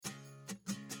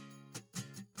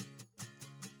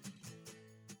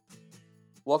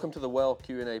Welcome to the Well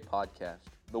Q&A podcast.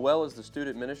 The Well is the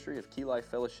student ministry of Key Life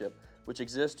Fellowship, which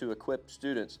exists to equip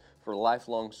students for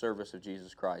lifelong service of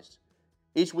Jesus Christ.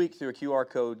 Each week, through a QR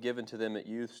code given to them at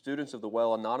youth, students of the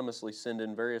Well anonymously send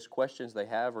in various questions they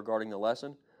have regarding the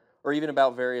lesson, or even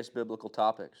about various biblical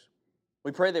topics.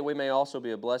 We pray that we may also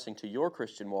be a blessing to your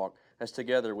Christian walk, as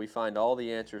together we find all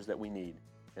the answers that we need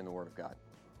in the Word of God.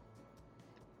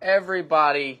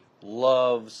 Everybody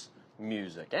loves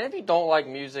music. And if you don't like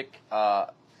music,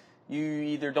 you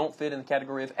either don't fit in the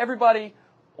category of everybody,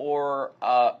 or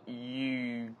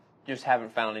you just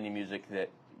haven't found any music that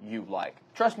you like.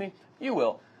 Trust me, you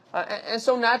will. And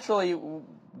so naturally,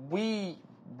 we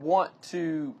want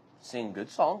to sing good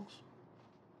songs.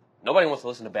 Nobody wants to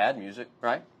listen to bad music,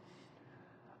 right?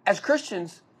 As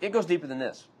Christians, it goes deeper than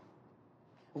this.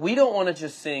 We don't want to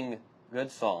just sing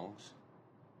good songs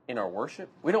in our worship.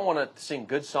 We don't want to sing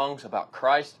good songs about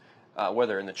Christ,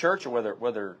 whether in the church or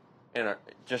whether in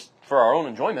just for our own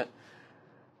enjoyment.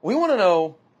 We want to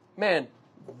know, man,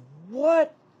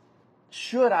 what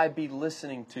should I be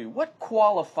listening to? What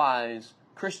qualifies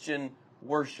Christian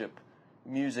worship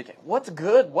music? What's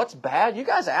good? What's bad? You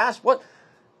guys ask what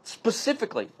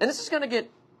specifically. And this is going to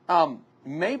get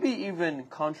maybe even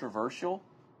controversial,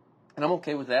 and I'm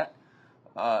okay with that.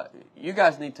 You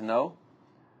guys need to know.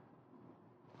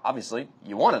 Obviously,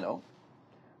 you want to know.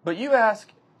 But you ask,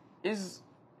 is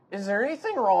there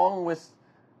anything wrong with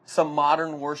some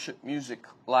modern worship music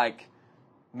like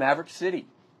Maverick City,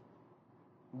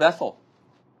 Bethel,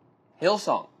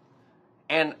 Hillsong,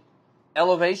 and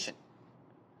Elevation?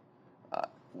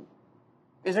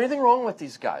 Is there anything wrong with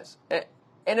these guys? And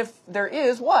if there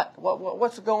is,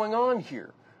 what's going on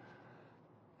here?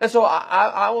 And so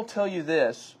I will tell you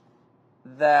this,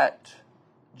 that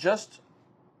just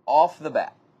off the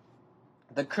bat,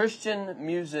 the Christian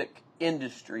music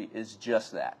industry is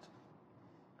just that.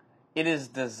 It is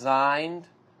designed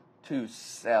to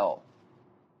sell.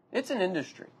 It's an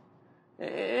industry.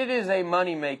 It is a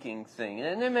money-making thing.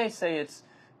 And they may say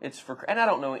it's for... And I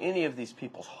don't know any of these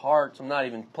people's hearts. I'm not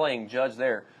even playing judge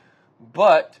there.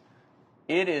 But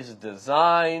it is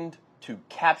designed to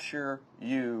capture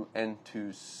you and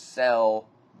to sell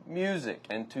music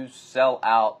and to sell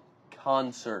out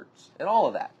concerts and all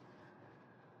of that.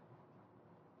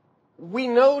 We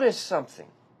notice something.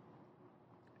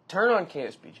 Turn on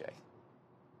KSBJ.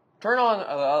 Turn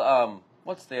on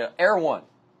what's the Air One.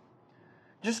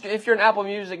 Just if you're an Apple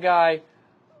Music guy,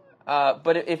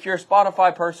 but if you're a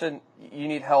Spotify person, you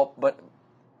need help. But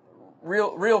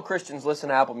real Christians listen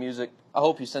to Apple Music. I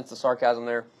hope you sense the sarcasm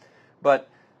there. But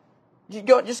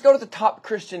just go to the top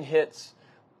Christian hits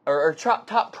or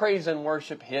top praise and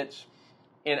worship hits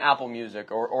in Apple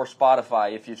Music or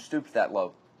Spotify if you've stooped that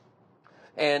low.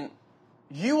 And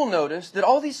you will notice that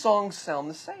all these songs sound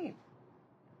the same.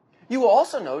 You will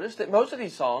also notice that most of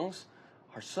these songs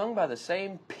are sung by the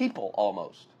same people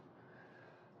almost.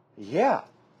 Yeah,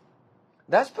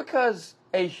 that's because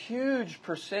a huge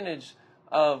percentage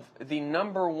of the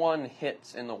number one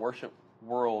hits in the worship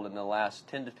world in the last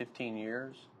 10 to 15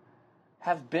 years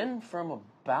have been from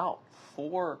about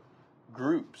 4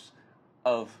 groups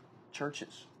of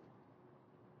churches.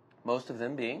 Most of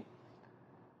them being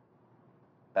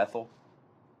Bethel,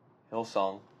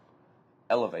 Hillsong,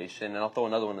 Elevation, and I'll throw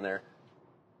another one in there,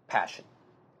 Passion.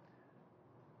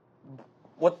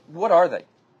 What are they?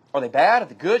 Are they bad? Are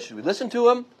they good? Should we listen to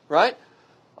them? Right?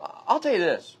 I'll tell you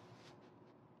this.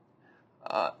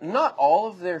 Not all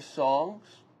of their songs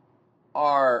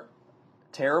are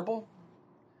terrible.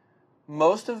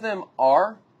 Most of them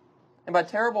are. And by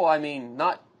terrible, I mean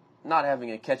not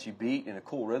having a catchy beat and a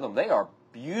cool rhythm. They are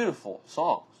beautiful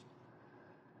songs.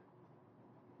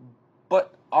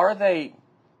 But are they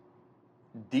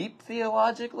deep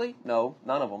theologically? No,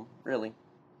 none of them, really.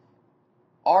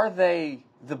 Are they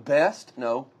the best?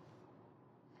 No.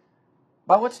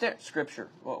 By what Scripture?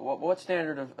 What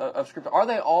standard of Scripture? Are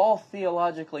they all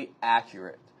theologically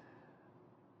accurate?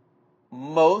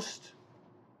 Most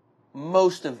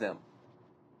of them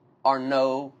are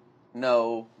no,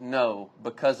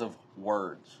 because of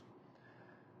words,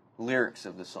 lyrics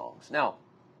of the songs. Now,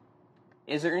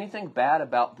 is there anything bad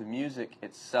about the music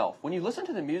itself? When you listen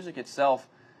to the music itself,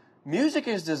 music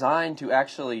is designed to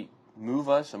actually move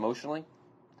us emotionally.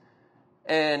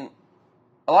 And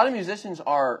a lot of musicians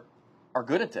are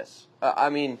good at this.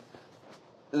 In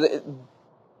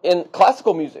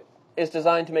classical music, it's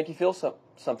designed to make you feel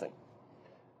something.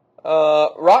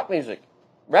 Rock music,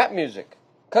 rap music,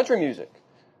 country music,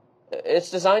 it's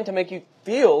designed to make you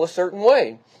feel a certain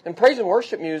way. And praise and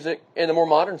worship music, in the more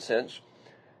modern sense,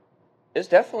 is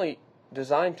definitely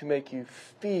designed to make you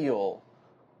feel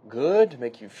good, to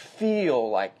make you feel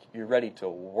like you're ready to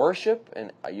worship,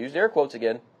 and I used air quotes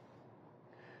again,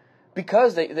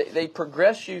 because they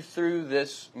progress you through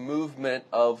this movement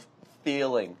of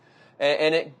feeling.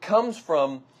 And it comes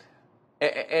from,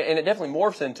 and it definitely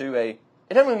morphs into it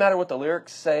doesn't really matter what the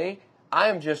lyrics say, I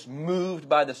am just moved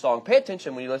by the song. Pay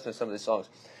attention when you listen to some of these songs.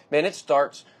 Man, it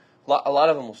starts, a lot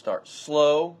of them will start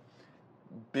slow,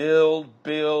 build,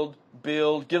 build,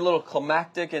 build, get a little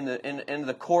climactic in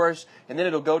the chorus, and then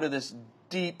it'll go to this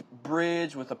deep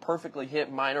bridge with a perfectly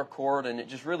hit minor chord, and it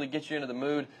just really gets you into the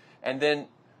mood. And then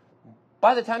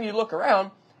by the time you look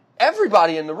around,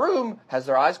 everybody in the room has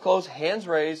their eyes closed, hands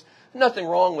raised. Nothing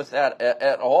wrong with that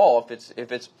at all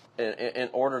if it's in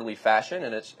orderly fashion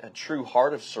and it's a true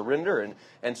heart of surrender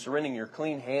and surrendering your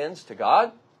clean hands to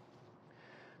God.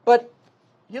 But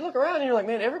you look around and you're like,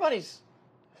 man, everybody's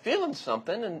feeling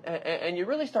something, and you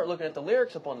really start looking at the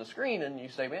lyrics up on the screen, and you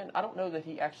say, man, I don't know that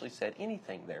he actually said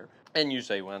anything there. And you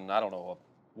say, well, I don't know,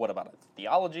 what about it?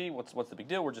 Theology? What's the big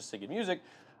deal? We're just singing music.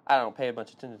 I don't pay a bunch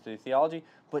of attention to theology.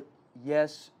 But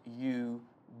yes, you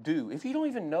do. If you don't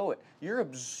even know it, you're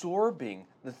absorbing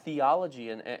the theology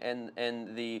and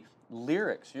the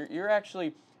lyrics. You're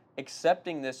actually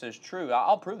accepting this as true.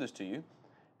 I'll prove this to you.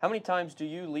 How many times do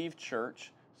you leave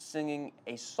church singing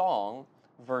a song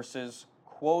versus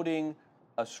quoting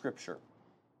a scripture?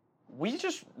 We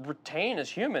just retain, as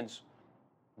humans,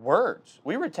 words.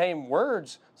 We retain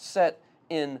words set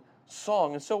in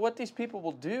song. And so what these people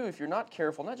will do, if you're not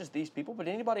careful, not just these people, but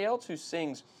anybody else who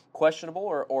sings questionable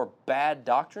or bad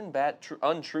doctrine,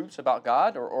 untruths about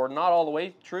God, or not all the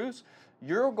way truths,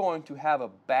 you're going to have a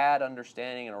bad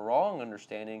understanding and a wrong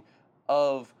understanding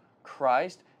of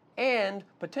Christ, and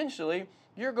potentially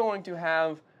you're going to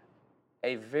have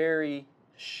a very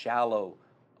shallow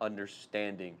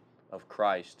understanding of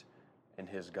Christ and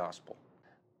His gospel.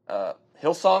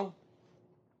 Hillsong,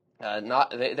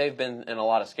 they've been in a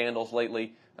lot of scandals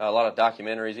lately, a lot of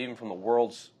documentaries, even from the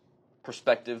world's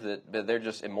perspective, that they're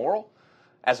just immoral.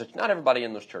 Not everybody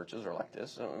in those churches are like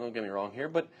this, don't get me wrong here,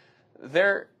 but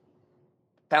their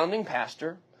founding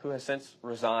pastor, who has since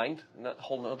resigned, a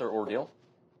whole other ordeal,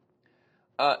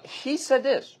 he said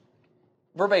this,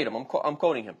 verbatim, I'm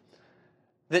quoting him,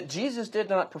 that Jesus did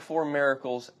not perform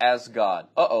miracles as God.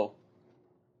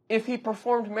 If he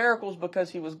performed miracles because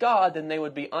he was God, then they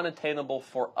would be unattainable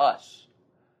for us.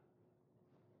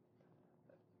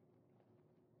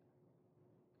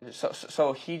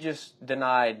 So he just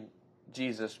denied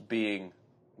Jesus being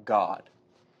God.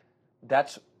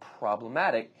 That's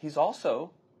problematic. He's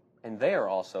also, and they are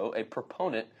also, a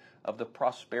proponent of the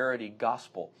prosperity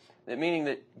gospel. Meaning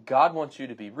that God wants you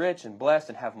to be rich and blessed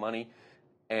and have money,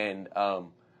 and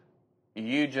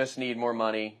you just need more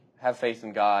money. Have faith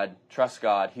in God, trust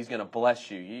God. He's going to bless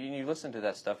you. You listen to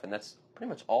that stuff, and that's pretty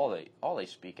much all they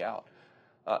speak out.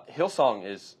 Hillsong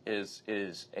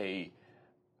is a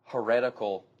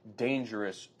heretical,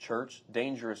 dangerous church,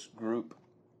 dangerous group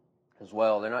as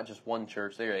well. They're not just one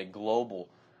church; they're a global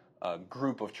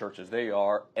group of churches. They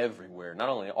are everywhere. Not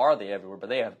only are they everywhere, but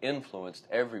they have influenced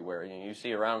everywhere. You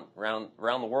see around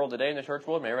the world today in the church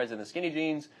world, everybody's in the skinny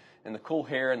jeans and the cool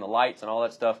hair and the lights and all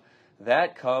that stuff.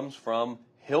 That comes from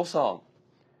Hillsong.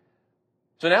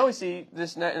 So now we see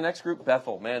this next group,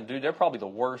 Bethel. Man, dude, they're probably the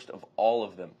worst of all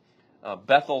of them.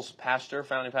 Bethel's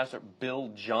founding pastor,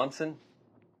 Bill Johnson,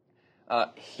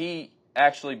 he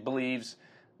actually believes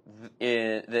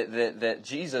that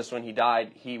Jesus, when he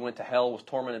died, he went to hell, was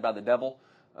tormented by the devil,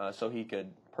 so he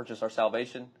could purchase our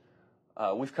salvation.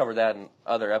 We've covered that in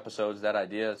other episodes, that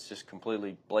idea. It's just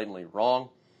completely, blatantly wrong.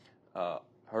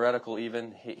 Heretical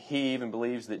even. He even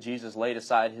believes that Jesus laid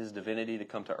aside his divinity to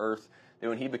come to earth, that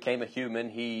when he became a human,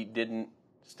 he didn't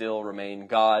still remain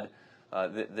God.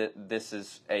 This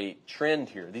is a trend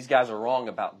here. These guys are wrong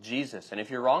about Jesus. And if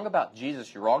you're wrong about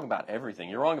Jesus, you're wrong about everything.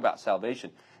 You're wrong about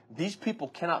salvation. These people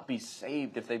cannot be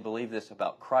saved if they believe this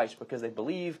about Christ, because they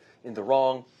believe in the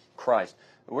wrong Christ.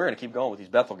 We're going to keep going with these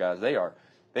Bethel guys. They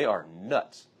are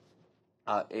nuts.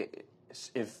 At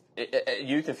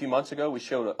Youth a few months ago, we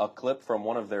showed a clip from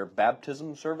one of their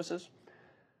baptism services.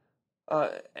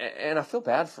 And I feel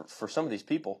bad for some of these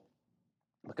people,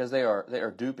 because they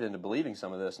are duped into believing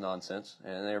some of this nonsense,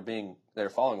 and they're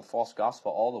following a false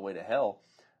gospel all the way to hell,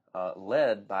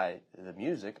 led by the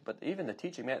music, but even the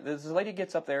teaching. Man, this lady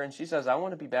gets up there and she says, I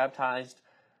want to be baptized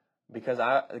because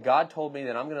God told me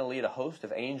that I'm going to lead a host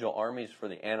of angel armies for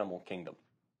the animal kingdom.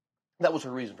 That was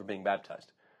her reason for being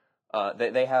baptized.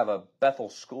 They have a Bethel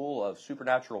school of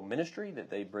supernatural ministry that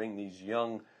they bring these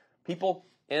young people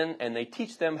in, and they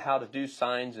teach them how to do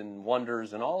signs and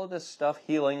wonders and all of this stuff,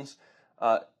 healings.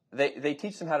 They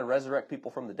teach them how to resurrect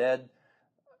people from the dead.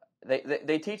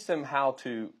 they teach them how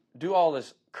to do all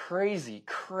this crazy,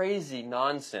 crazy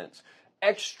nonsense,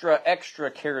 extra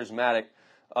charismatic.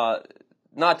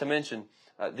 Not to mention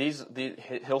the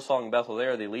Hillsong Bethel. They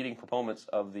are the leading proponents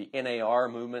of the NAR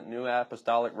movement, New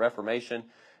Apostolic Reformation,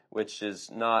 which is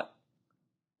not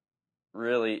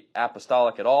really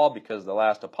apostolic at all because the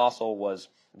last apostle was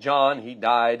John. He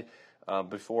died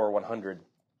before 100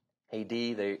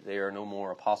 A.D. They are no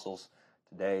more apostles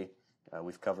today.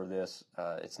 We've covered this.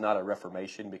 It's not a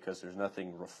reformation because there's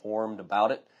nothing reformed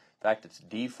about it. In fact, it's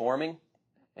deforming,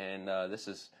 and this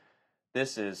is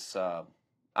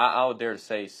I would dare to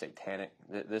say satanic.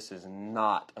 This is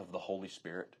not of the Holy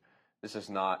Spirit. This is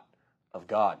not of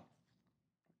God.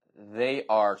 They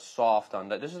are soft on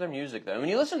that. This is their music, though. When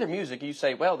you listen to their music, you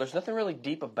say, "Well, there's nothing really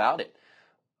deep about it.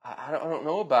 I don't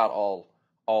know about all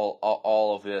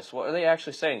of this." What are they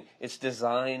actually saying? It's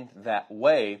designed that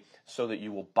way so that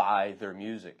you will buy their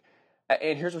music.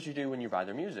 And here's what you do when you buy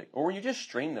their music, or when you just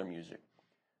stream their music.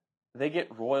 They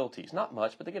get royalties, not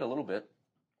much, but they get a little bit.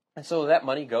 And so that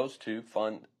money goes to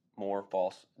fund more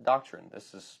false doctrine.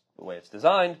 This is the way it's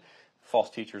designed. False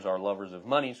teachers are lovers of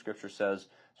money, Scripture says.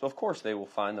 So of course they will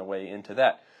find their way into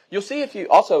that. You'll see if you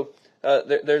also,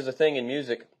 there's a thing in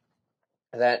music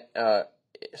that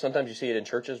sometimes you see it in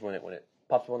churches when it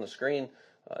pops up on the screen.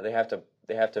 They have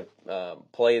to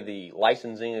play the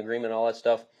licensing agreement, all that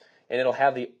stuff, and it'll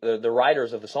have the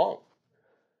writers of the song.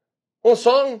 Well, a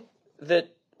song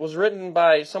that was written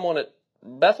by someone at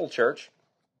Bethel Church,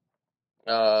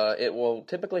 it will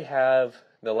typically have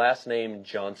the last name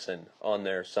Johnson on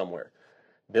there somewhere.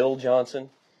 Bill Johnson,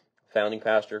 founding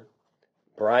pastor.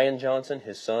 Brian Johnson,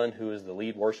 his son, who is the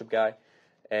lead worship guy,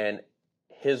 and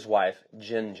his wife,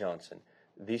 Jen Johnson.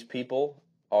 These people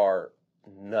are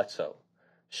nutso.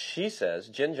 She says,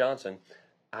 Jen Johnson,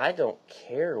 I don't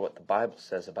care what the Bible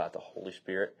says about the Holy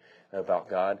Spirit and about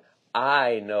God.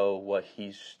 I know what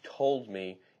He's told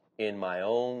me in my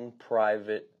own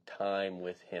private time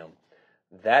with Him.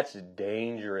 That's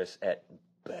dangerous at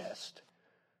best.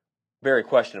 Very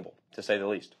questionable, to say the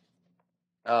least.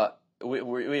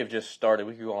 We have just started.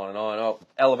 We could go on and on. Oh,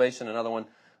 Elevation, another one.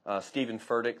 Stephen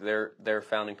Furtick, their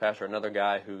founding pastor, another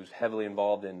guy who's heavily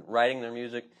involved in writing their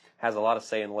music, has a lot of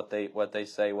say in what they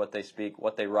say, what they speak,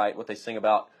 what they write, what they sing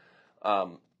about.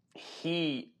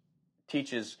 He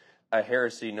teaches a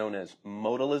heresy known as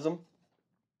modalism.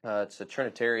 It's a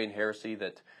Trinitarian heresy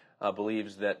that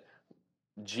believes that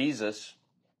Jesus,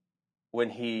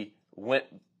 when He went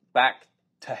back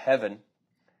to heaven,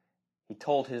 He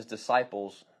told His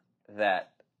disciples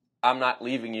that I'm not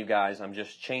leaving you guys, I'm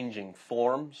just changing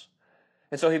forms.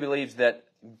 And so he believes that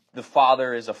the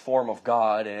Father is a form of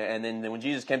God, and then when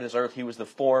Jesus came to this earth, He was the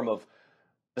form of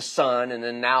the Son, and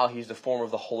then now He's the form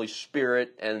of the Holy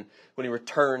Spirit, and when He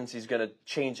returns, He's going to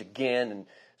change again, and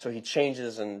so He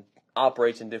changes and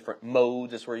operates in different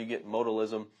modes. That's where you get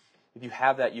modalism. If you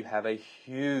have that, you have a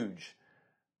huge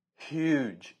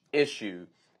issue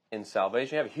in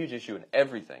salvation. You have a huge issue in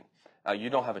everything. You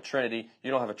don't have a Trinity.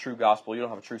 You don't have a true gospel. You don't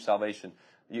have a true salvation.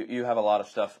 You have a lot of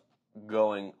stuff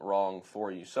going wrong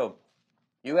for you. So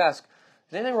you ask,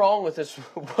 is anything wrong with this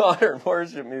modern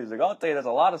worship music? I'll tell you, there's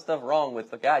a lot of stuff wrong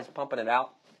with the guys pumping it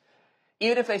out.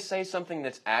 Even if they say something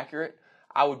that's accurate,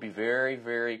 I would be very,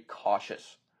 very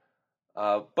cautious.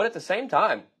 But at the same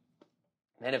time,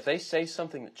 man, if they say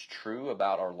something that's true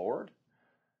about our Lord,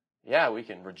 yeah, we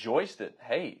can rejoice that,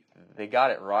 hey, they got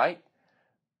it right.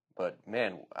 But,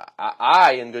 man,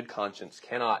 I in good conscience,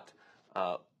 cannot,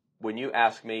 when you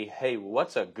ask me, hey,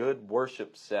 what's a good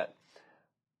worship set?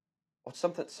 What's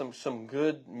some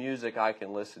good music I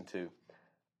can listen to?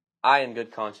 I, in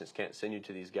good conscience, can't send you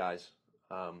to these guys.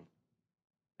 And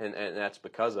that's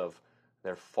because of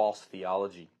their false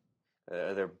theology,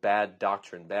 their bad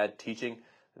doctrine, bad teaching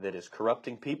that is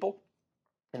corrupting people.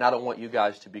 And I don't want you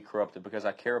guys to be corrupted because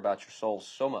I care about your souls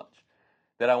so much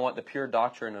that I want the pure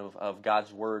doctrine of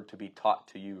God's Word to be taught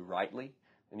to you rightly.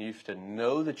 And you have to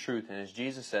know the truth. And as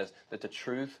Jesus says, that the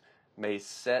truth may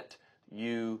set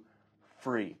you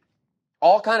free.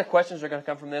 All kind of questions are going to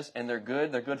come from this, and they're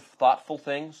good. They're good, thoughtful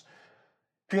things.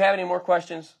 If you have any more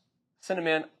questions, send them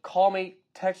in. Call me,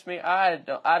 text me. I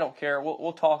don't care.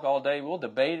 We'll talk all day. We'll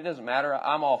debate. It doesn't matter.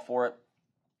 I'm all for it.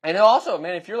 And also,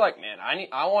 man, if you're like, man,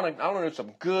 I want to do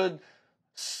some good,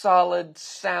 solid,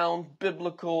 sound,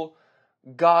 biblical,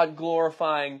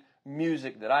 God-glorifying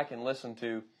music that I can listen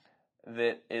to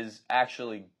that is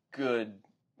actually good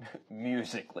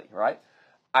musically, right?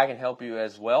 I can help you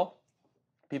as well.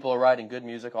 People are writing good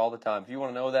music all the time. If you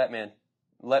want to know that, man,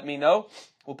 let me know.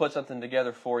 We'll put something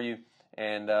together for you,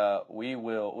 and we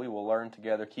will learn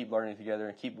together, keep learning together,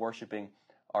 and keep worshiping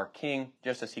our King,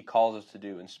 just as he calls us to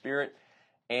do in spirit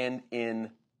and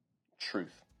in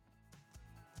truth.